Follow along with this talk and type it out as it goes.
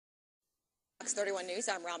Fox 31 News,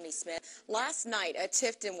 I'm Romney Smith. Last night, a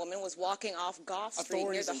Tifton woman was walking off Goff Street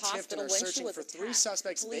near the hospital when she was for attacked. 3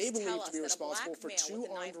 suspects Police they believe tell to be us that a responsible for black 2 male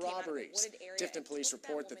with a armed knife came out of a robberies. wooded area Tifton and police took that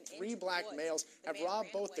report woman that into 3 the black woods. males The have man robbed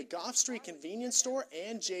ran both the away Goff Street convenience store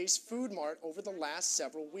and Jay's Food Mart over the last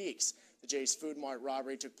several weeks. The Jay's Food Mart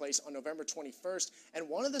robbery took place on November 21st, and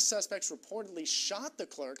one of the suspects reportedly shot the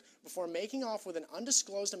clerk before making off with an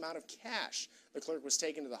undisclosed amount of cash. The clerk was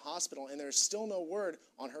taken to the hospital, and there is still no word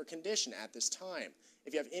on her condition at this time.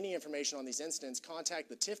 If you have any information on these incidents, contact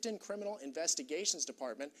the Tifton Criminal Investigations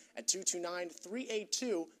Department at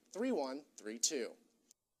 229-382-3132.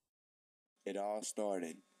 It all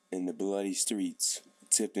started in the bloody streets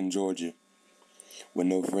of Tifton, Georgia, where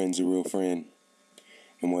no friend's a real friend,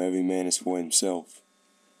 and where every man is for himself,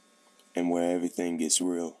 and where everything gets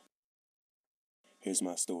real. Here's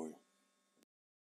my story.